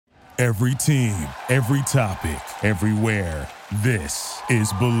Every team, every topic, everywhere. This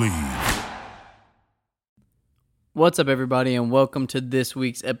is Believe. What's up, everybody, and welcome to this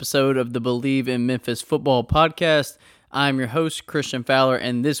week's episode of the Believe in Memphis Football podcast. I'm your host, Christian Fowler,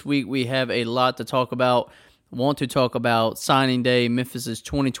 and this week we have a lot to talk about. Want to talk about signing day, Memphis's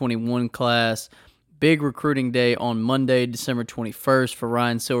 2021 class, big recruiting day on Monday, December 21st for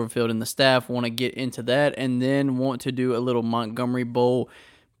Ryan Silverfield and the staff. Want to get into that, and then want to do a little Montgomery Bowl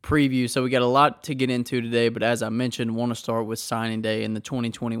preview. So we got a lot to get into today, but as I mentioned, want to start with signing day in the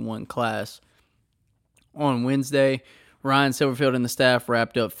 2021 class. On Wednesday, Ryan Silverfield and the staff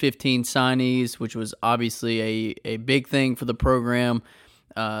wrapped up 15 signees, which was obviously a big thing for the program.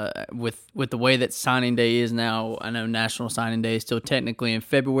 With the way that signing day is now, I know National Signing Day is still technically in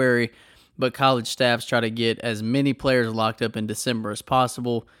February, but college staffs try to get as many players locked up in December as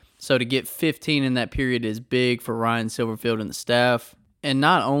possible. So to get 15 in that period is big for Ryan Silverfield and the staff. And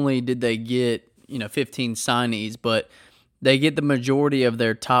not only did they get 15 signees, but they get the majority of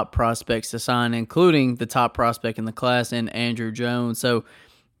their top prospects to sign, including the top prospect in the class and Andrew Jones. So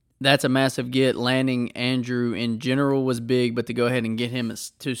that's a massive get. Landing Andrew in general was big, but to go ahead and get him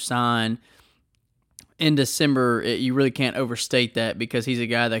to sign in December, you really can't overstate that because he's a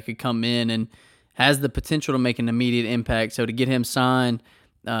guy that could come in and has the potential to make an immediate impact. So to get him signed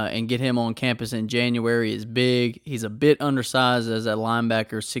and get him on campus in January is big. He's a bit undersized as a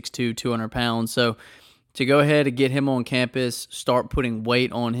linebacker, 6'2", 200 pounds. So to go ahead and get him on campus, start putting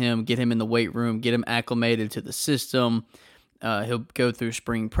weight on him, get him in the weight room, get him acclimated to the system. He'll go through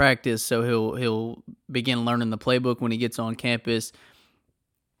spring practice, so he'll begin learning the playbook when he gets on campus,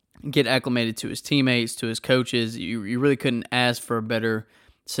 get acclimated to his teammates, to his coaches. You really couldn't ask for a better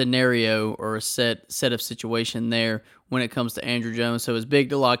scenario or a set of situation there when it comes to Andrew Jones. So it's big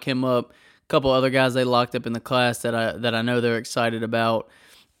to lock him up. A couple other guys they locked up in the class that I know they're excited about.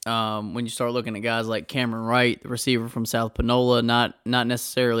 When you start looking at guys like Cameron Wright, the receiver from South Panola, not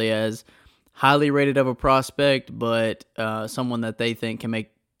necessarily as highly rated of a prospect, but someone that they think can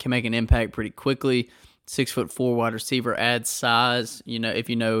make an impact pretty quickly. 6'4" wide receiver adds size. If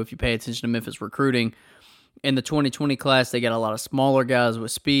you pay attention to Memphis recruiting, in the 2020 class they got a lot of smaller guys with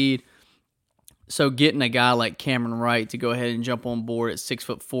speed. So getting a guy like Cameron Wright to go ahead and jump on board at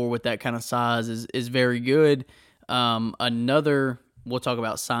 6'4" with that kind of size is very good. We'll talk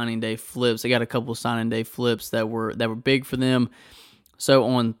about signing day flips. They got a couple of signing day flips that were big for them. So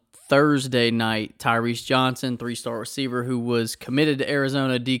on Thursday night, Tyrese Johnson, 3-star receiver who was committed to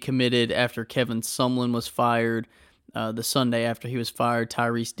Arizona, decommitted after Kevin Sumlin was fired. The Sunday after he was fired,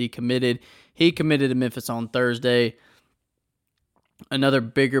 Tyrese decommitted. He committed to Memphis on Thursday. Another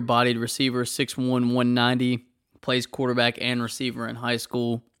bigger-bodied receiver, 6'1", 190, plays quarterback and receiver in high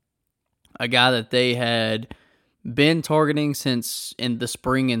school. A guy that they had been targeting since in the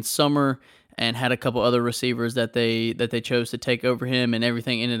spring and summer, and had a couple other receivers that they chose to take over him, and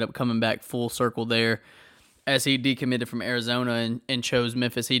everything ended up coming back full circle there as he decommitted from Arizona and chose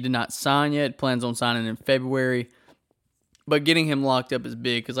Memphis. He did not sign yet, plans on signing in February, but getting him locked up is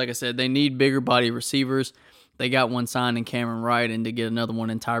big because, like I said, they need bigger body receivers. They got one signed in Cameron Wright, and to get another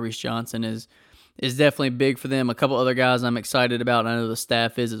one in Tyrese Johnson is definitely big for them. A couple other guys I'm excited about, and I know the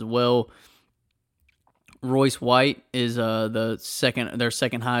staff is as well. Royce White is their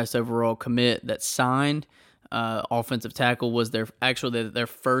second highest overall commit that signed. Offensive tackle was their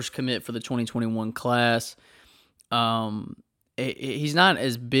first commit for the 2021 class. He's not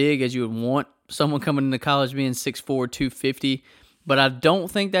as big as you would want someone coming into college being 6'4", 250, but I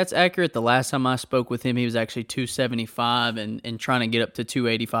don't think that's accurate. The last time I spoke with him, he was actually 275 and trying to get up to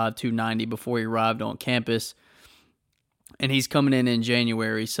 285, 290 before he arrived on campus. And he's coming in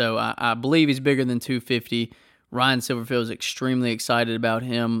January, so I believe he's bigger than 250. Ryan Silverfield is extremely excited about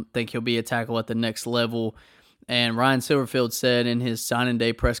him. Think he'll be a tackle at the next level. And Ryan Silverfield said in his signing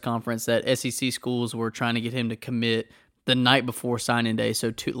day press conference that SEC schools were trying to get him to commit the night before signing day.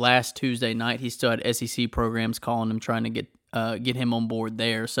 So last Tuesday night, he still had SEC programs calling him, trying to get him on board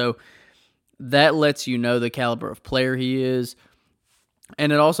there. So that lets you know the caliber of player he is.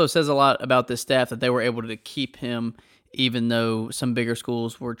 And it also says a lot about the staff that they were able to keep him even though some bigger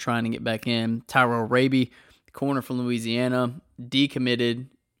schools were trying to get back in. Tyrell Raby, corner from Louisiana, decommitted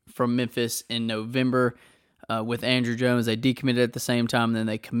from Memphis in November. With Andrew Jones, they decommitted at the same time, and then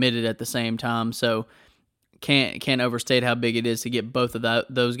they committed at the same time. So can't overstate how big it is to get both of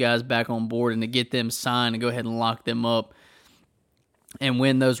those guys back on board and to get them signed and go ahead and lock them up and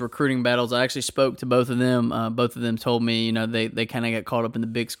win those recruiting battles. I actually spoke to both of them. Both of them told me, they kind of got caught up in the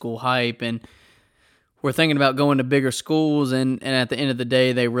big school hype and were thinking about going to bigger schools, and at the end of the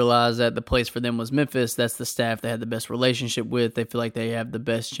day, they realized that the place for them was Memphis. That's the staff they had the best relationship with. They feel like they have the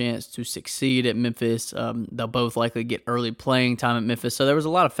best chance to succeed at Memphis. They'll both likely get early playing time at Memphis. So there was a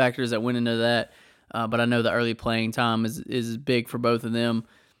lot of factors that went into that, but I know the early playing time is big for both of them.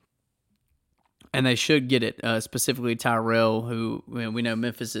 And they should get it, specifically Tyrell, who we know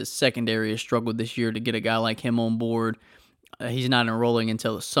Memphis' secondary has struggled this year to get a guy like him on board. He's not enrolling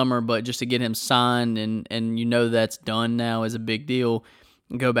until the summer, but just to get him signed and that's done now is a big deal.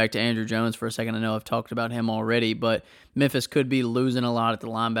 Go back to Andrew Jones for a second. I know I've talked about him already, but Memphis could be losing a lot at the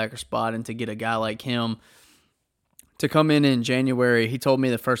linebacker spot, and to get a guy like him to come in January, he told me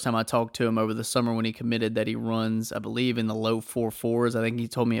the first time I talked to him over the summer when he committed that he runs, I believe, in the low 4.4s. I think he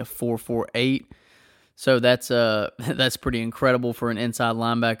told me a 4.48. So that's pretty incredible for an inside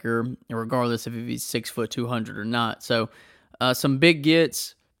linebacker, regardless if he's 6 foot 200 or not. So some big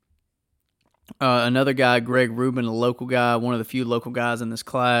gets. Another guy, Greg Rubin, a local guy, one of the few local guys in this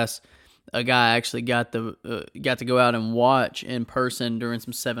class. A guy I actually got to go out and watch in person during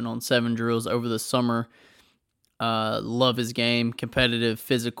some 7-on-7 drills over the summer. Love his game, competitive,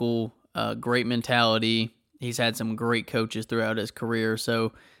 physical, great mentality. He's had some great coaches throughout his career,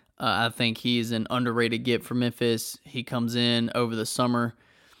 so I think he's an underrated get for Memphis. He comes in over the summer,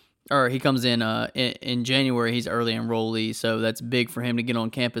 or he comes in January. He's early enrollee, so that's big for him to get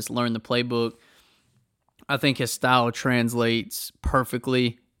on campus, learn the playbook. I think his style translates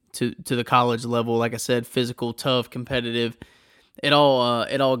perfectly to the college level. Like I said, physical, tough, competitive. It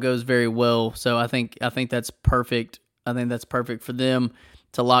all goes very well. So I think that's perfect. I think that's perfect for them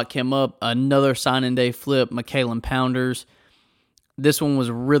to lock him up. Another signing day flip, McKalen Pounders. This one was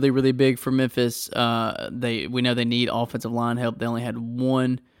really, really big for Memphis. We know they need offensive line help. They only had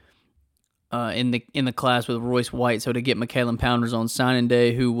one in the class with Royce White. So to get McKalen Pounders on signing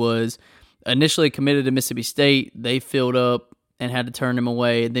day, who was initially committed to Mississippi State, they filled up and had to turn him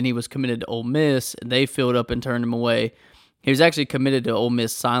away. Then he was committed to Ole Miss. They filled up and turned him away. He was actually committed to Ole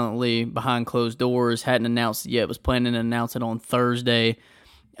Miss silently behind closed doors. Hadn't announced it yet. Was planning to announce it on Thursday.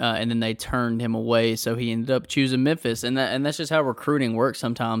 And then they turned him away, so he ended up choosing Memphis, and that's just how recruiting works.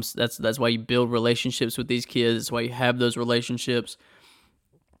 Sometimes that's why you build relationships with these kids. That's why you have those relationships.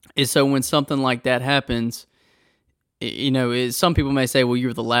 Is so when something like that happens, some people may say, "Well,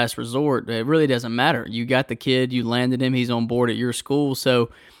 you're the last resort." It really doesn't matter. You got the kid, you landed him, he's on board at your school. So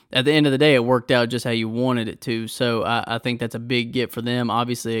at the end of the day, it worked out just how you wanted it to. So I think that's a big get for them.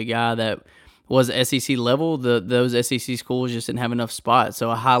 Obviously, a guy that was SEC level. Those SEC schools just didn't have enough spots.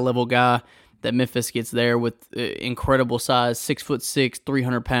 So a high-level guy that Memphis gets there with incredible size, 6'6",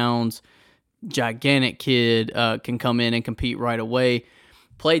 300 pounds, gigantic kid, can come in and compete right away.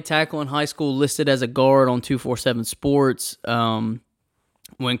 Played tackle in high school, listed as a guard on 247 Sports. When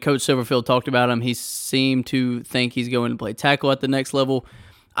Coach Silverfield talked about him, he seemed to think he's going to play tackle at the next level.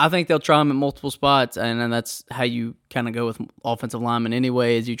 I think they'll try him at multiple spots, and that's how you kind of go with offensive linemen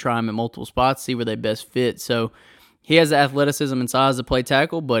anyway, is you try him at multiple spots, see where they best fit. So he has the athleticism and size to play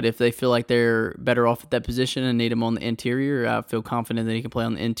tackle, but if they feel like they're better off at that position and need him on the interior, I feel confident that he can play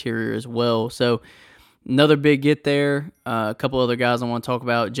on the interior as well. So another big get there. A couple other guys I want to talk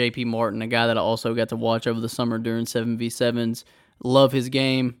about. J.P. Martin, a guy that I also got to watch over the summer during 7v7s. Love his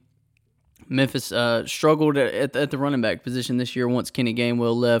game. Memphis struggled at the running back position this year once Kenny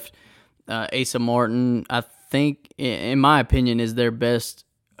Gainwell left. Asa Martin, I think, in my opinion, is their best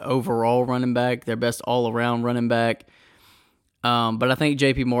overall running back, their best all-around running back. But I think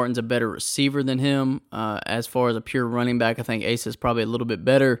J.P. Martin's a better receiver than him. As far as a pure running back, I think Asa's probably a little bit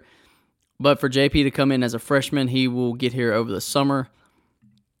better. But for J.P. to come in as a freshman, he will get here over the summer.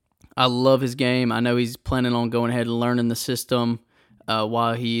 I love his game. I know he's planning on going ahead and learning the system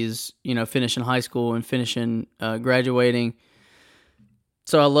while he's finishing high school and finishing graduating.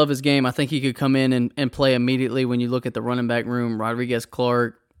 So I love his game. I think he could come in and play immediately. When you look at the running back room, Rodriguez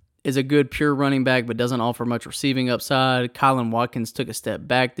Clark is a good pure running back but doesn't offer much receiving upside. Colin Watkins took a step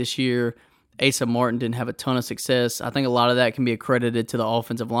back this year. Asa Martin didn't have a ton of success. I think a lot of that can be accredited to the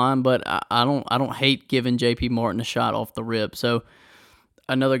offensive line, but I don't hate giving J.P. Martin a shot off the rip. So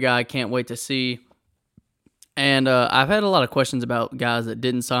another guy I can't wait to see. And I've had a lot of questions about guys that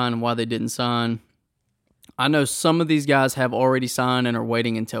didn't sign and why they didn't sign. I know some of these guys have already signed and are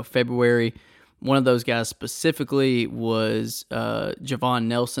waiting until February. One of those guys specifically was Javon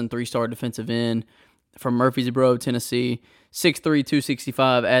Nelson, 3-star defensive end from Murfreesboro, Tennessee. 6'3",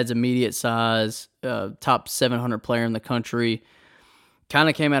 265, adds immediate size, top 700 player in the country. Kind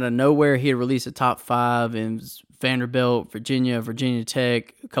of came out of nowhere. He had released a top 5 in Vanderbilt, Virginia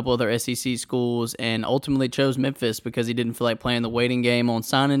Tech, a couple other SEC schools, and ultimately chose Memphis because he didn't feel like playing the waiting game on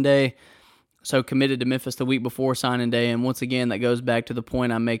signing day. So committed to Memphis the week before signing day, and once again, that goes back to the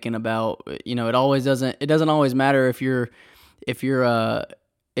point I'm making about, it doesn't always matter if you're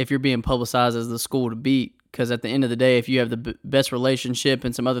being publicized as the school to beat, because at the end of the day, if you have the best relationship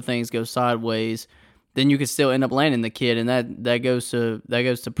and some other things go sideways, then you could still end up landing the kid, and that goes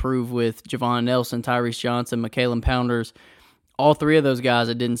to prove with Javon Nelson, Tyrese Johnson, McKalen Pounders. All three of those guys,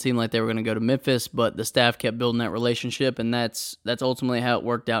 it didn't seem like they were going to go to Memphis, but the staff kept building that relationship, and that's ultimately how it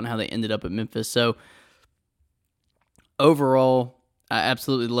worked out and how they ended up at Memphis. So overall, I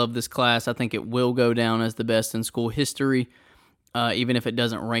absolutely love this class. I think it will go down as the best in school history, even if it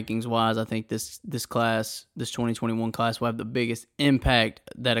doesn't rankings-wise. I think this 2021 class will have the biggest impact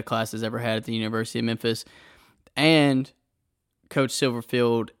that a class has ever had at the University of Memphis. And Coach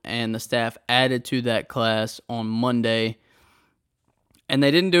Silverfield and the staff added to that class on Monday. And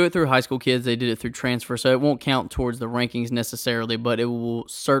they didn't do it through high school kids. They did it through transfer. So it won't count towards the rankings necessarily, but it will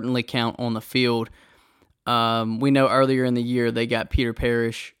certainly count on the field. We know earlier in the year they got Peter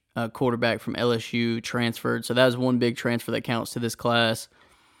Parrish, a quarterback from LSU, transferred. So that was one big transfer that counts to this class.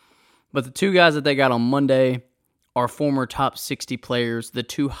 But the two guys that they got on Monday are former top 60 players, the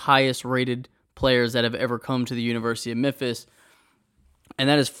two highest rated players that have ever come to the University of Memphis. And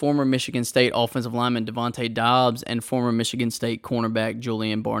that is former Michigan State offensive lineman Devontae Dobbs and former Michigan State cornerback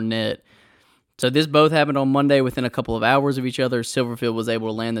Julian Barnett. So this both happened on Monday within a couple of hours of each other. Silverfield was able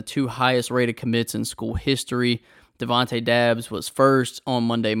to land the two highest rated commits in school history. Devontae Dobbs was first on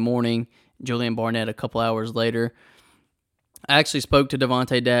Monday morning, Julian Barnett a couple hours later. I actually spoke to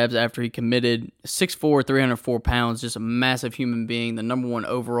Devontae Dobbs after he committed. 6'4", 304 pounds, just a massive human being, the number one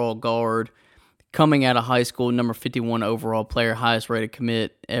overall guard coming out of high school, number 51 overall player, highest rated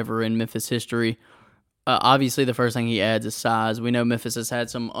commit ever in Memphis history. Obviously, the first thing he adds is size. We know Memphis has had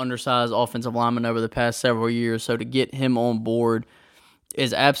some undersized offensive linemen over the past several years, so to get him on board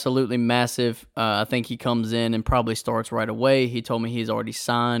is absolutely massive. I think he comes in and probably starts right away. He told me he's already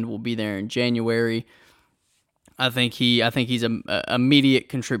signed, will be there in January. I think he's an immediate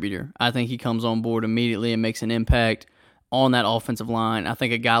contributor. I think he comes on board immediately and makes an impact on that offensive line. I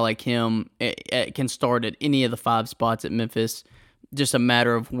think a guy like him can start at any of the 5 spots at Memphis. Just a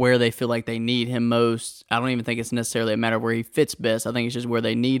matter of where they feel like they need him most. I don't even think it's necessarily a matter of where he fits best. I think it's just where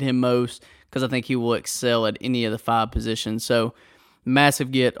they need him most, because I think he will excel at any of the 5 positions. So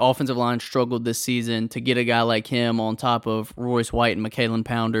massive get. Offensive line struggled this season. To get a guy like him on top of Royce White and McKalen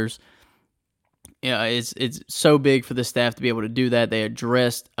Pounders, it's so big for the staff to be able to do that. They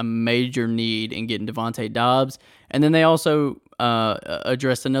addressed a major need in getting Devontae Dobbs, and then they also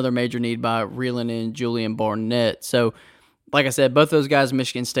addressed another major need by reeling in Julian Barnett. So, like I said, both those guys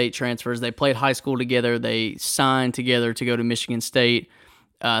Michigan State transfers. They played high school together. They signed together to go to Michigan State.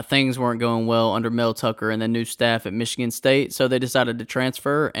 Things weren't going well under Mel Tucker and the new staff at Michigan State, so they decided to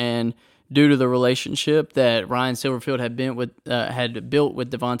transfer, and due to the relationship that Ryan Silverfield had built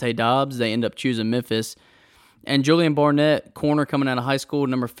with Devontae Dobbs, they end up choosing Memphis. And Julian Barnett, corner coming out of high school,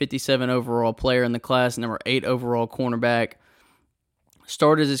 number 57 overall player in the class, number 8 overall cornerback,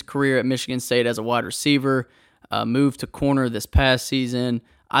 started his career at Michigan State as a wide receiver, moved to corner this past season.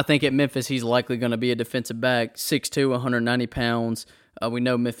 I think at Memphis he's likely going to be a defensive back, 6'2", 190 pounds. We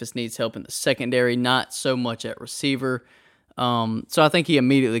know Memphis needs help in the secondary, not so much at receiver. So I think he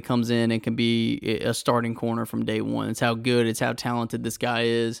immediately comes in and can be a starting corner from day one. It's how good, it's how talented this guy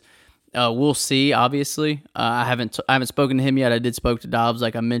is. We'll see, obviously. I haven't spoken to him yet. I did spoke to Dobbs,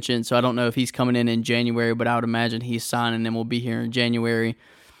 like I mentioned, so I don't know if he's coming in January, but I would imagine he's signing and will be here in January.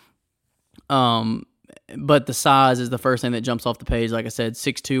 But the size is the first thing that jumps off the page. Like I said,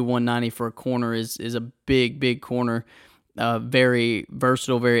 6'2", 190 for a corner is a big corner. Very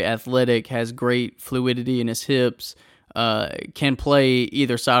versatile, very athletic, has great fluidity in his hips. Can play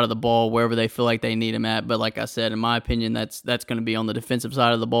either side of the ball wherever they feel like they need him at. But like I said, in my opinion, that's going to be on the defensive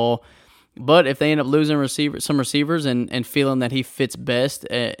side of the ball. But if they end up losing some receivers and feeling that he fits best,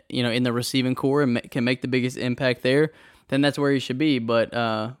 in the receiving core and can make the biggest impact there, then that's where he should be.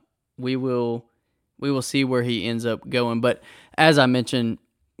 But we will see where he ends up going. But as I mentioned,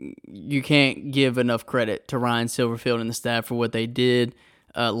 you can't give enough credit to Ryan Silverfield and the staff for what they did.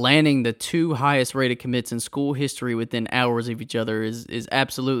 Landing the 2 highest rated commits in school history within hours of each other is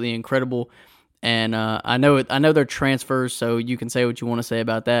absolutely incredible. And I know they're transfers, so you can say what you want to say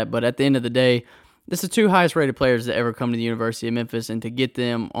about that. But at the end of the day, this is 2 highest rated players that ever come to the University of Memphis, and to get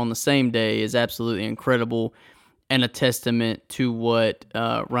them on the same day is absolutely incredible and a testament to what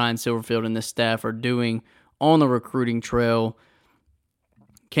Ryan Silverfield and the staff are doing on the recruiting trail.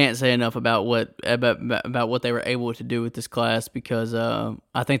 Can't say enough about what they were able to do with this class, because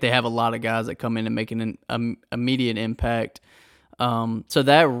I think they have a lot of guys that come in and make an immediate impact. So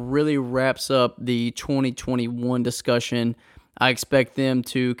that really wraps up the 2021 discussion. I expect them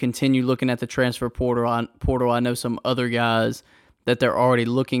to continue looking at the transfer portal. I know some other guys that they're already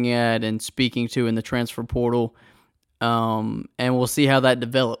looking at and speaking to in the transfer portal. And we'll see how that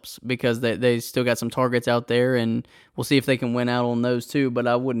develops because they still got some targets out there, and we'll see if they can win out on those too. But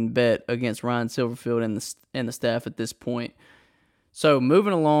I wouldn't bet against Ryan Silverfield and the staff at this point. So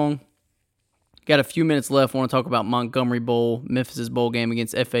moving along, got a few minutes left. I want to talk about Montgomery Bowl, Memphis' bowl game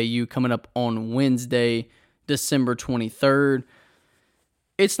against FAU coming up on Wednesday, December 23rd.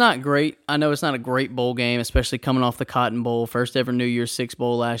 It's not great. I know it's not a great bowl game, especially coming off the Cotton Bowl, first ever New Year's Six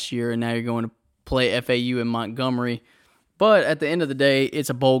Bowl last year, and now you're going to play FAU in Montgomery. But at the end of the day, it's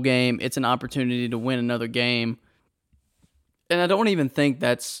a bowl game. It's an opportunity to win another game. And I don't even think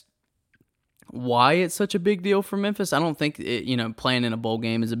that's why it's such a big deal for Memphis. I don't think playing in a bowl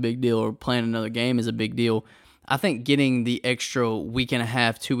game is a big deal or playing another game is a big deal. I think getting the extra week and a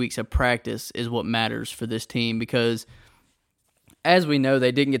half, 2 weeks of practice is what matters for this team because, as we know,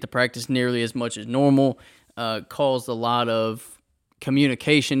 they didn't get to practice nearly as much as normal, caused a lot of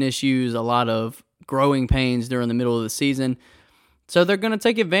communication issues, a lot of growing pains during the middle of the season. So they're going to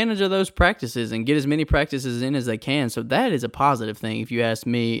take advantage of those practices and get as many practices in as they can. So that is a positive thing, if you ask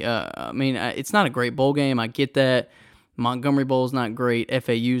me. It's not a great bowl game. I get that. Montgomery Bowl's not great.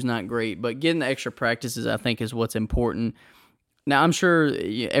 FAU's not great. But getting the extra practices, I think, is what's important. Now, I'm sure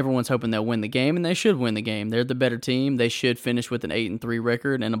everyone's hoping they'll win the game, and they should win the game. They're the better team. They should finish with an 8-3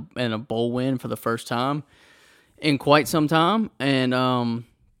 record and a bowl win for the first time in quite some time. And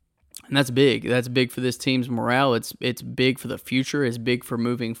that's big. That's big for this team's morale. It's big for the future. It's big for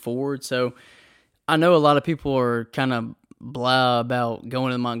moving forward. So I know a lot of people are kind of blah about going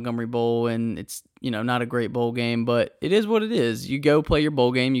to the Montgomery Bowl, and it's not a great bowl game, but it is what it is. You go play your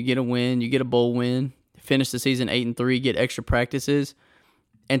bowl game, you get a win, you get a bowl win, finish the season 8-3, get extra practices,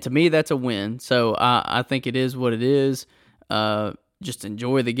 and to me that's a win. So I think it is what it is. Just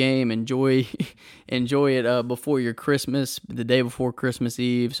enjoy the game, enjoy it before your Christmas, the day before Christmas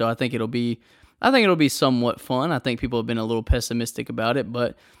Eve. So I think it'll be somewhat fun. I think people have been a little pessimistic about it,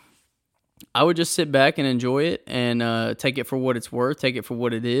 but I would just sit back and enjoy it and take it for what it's worth, take it for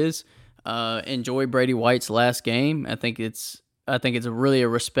what it is. Enjoy Brady White's last game. I think it's really a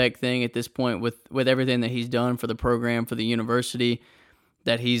respect thing at this point with everything that he's done for the program, for the university,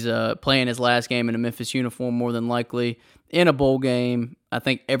 that he's playing his last game in a Memphis uniform more than likely in a bowl game. I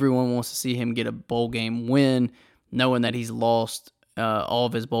think everyone wants to see him get a bowl game win, knowing that he's lost all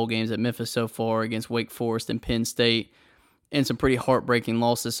of his bowl games at Memphis so far against Wake Forest and Penn State and some pretty heartbreaking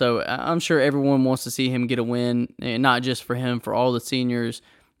losses. So I'm sure everyone wants to see him get a win, and not just for him, for all the seniors,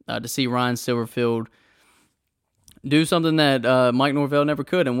 to see Ryan Silverfield do something that Mike Norvell never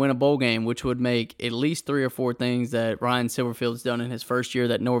could and win a bowl game, which would make at least 3 or 4 things that Ryan Silverfield's done in his first year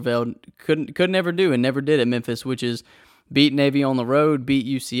that Norvell could never do and never did at Memphis, which is beat Navy on the road, beat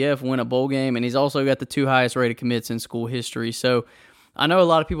UCF, win a bowl game, and he's also got the 2 highest rated commits in school history. So I know a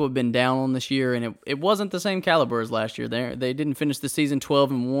lot of people have been down on this year, and it wasn't the same caliber as last year. They didn't finish the season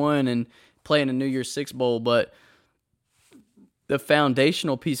 12-1 and play in a New Year's Six Bowl, but the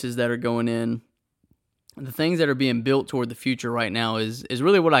foundational pieces that are going in, the things that are being built toward the future right now is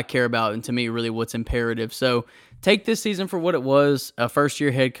really what I care about, and to me, really what's imperative. So take this season for what it was, a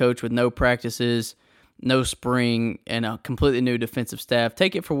first-year head coach with no practices, no spring, and a completely new defensive staff.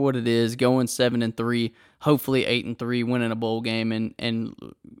 Take it for what it is, going 7-3, hopefully 8-3, winning a bowl game, and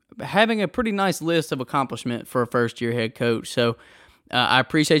having a pretty nice list of accomplishment for a first-year head coach. So I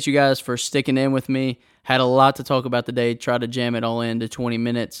appreciate you guys for sticking in with me. Had a lot to talk about today. Tried to jam it all into 20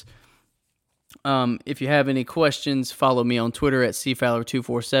 minutes. If you have any questions, follow me on Twitter at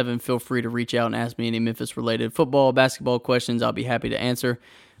cfowler247. Feel free to reach out and ask me any Memphis-related football, basketball questions. I'll be happy to answer.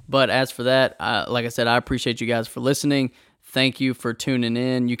 But as for that, like I said, I appreciate you guys for listening. Thank you for tuning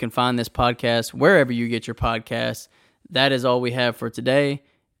in. You can find this podcast wherever you get your podcasts. That is all we have for today.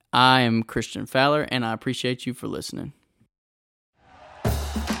 I am Christian Fowler, and I appreciate you for listening.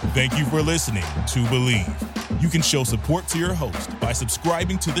 Thank you for listening to Believe. You can show support to your host by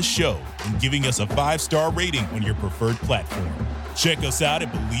subscribing to the show and giving us a 5-star rating on your preferred platform. Check us out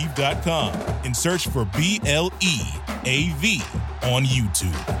at Believe.com and search for BLEAV on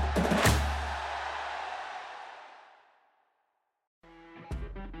YouTube.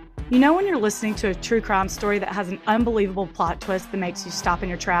 You know when you're listening to a true crime story that has an unbelievable plot twist that makes you stop in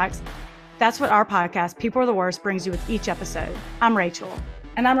your tracks? That's what our podcast, People Are the Worst, brings you with each episode. I'm Rachel.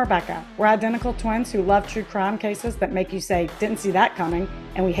 And I'm Rebecca. We're identical twins who love true crime cases that make you say, didn't see that coming,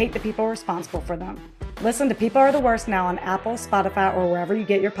 and we hate the people responsible for them. Listen to People Are the Worst now on Apple, Spotify, or wherever you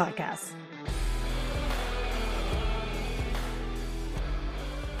get your podcasts.